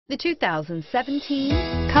The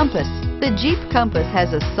 2017 Compass. The Jeep Compass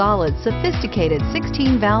has a solid, sophisticated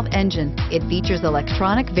 16-valve engine. It features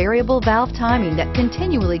electronic variable valve timing that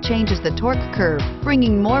continually changes the torque curve,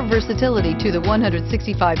 bringing more versatility to the 165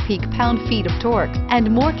 peak pound-feet of torque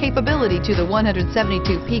and more capability to the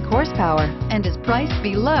 172 peak horsepower, and is priced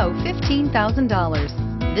below $15,000.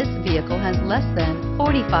 This vehicle has less than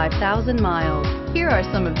 45,000 miles. Here are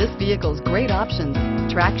some of this vehicle's great options: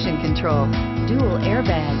 traction control, dual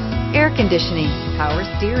airbags, air conditioning, power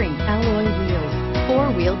steering, alloy wheels,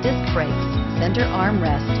 four-wheel disc brakes, center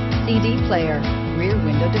armrest, CD player, rear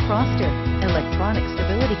window defroster, electronic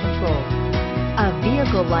stability control. A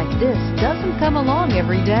vehicle like this doesn't come along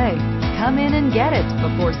every day. Come in and get it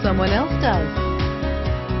before someone else does.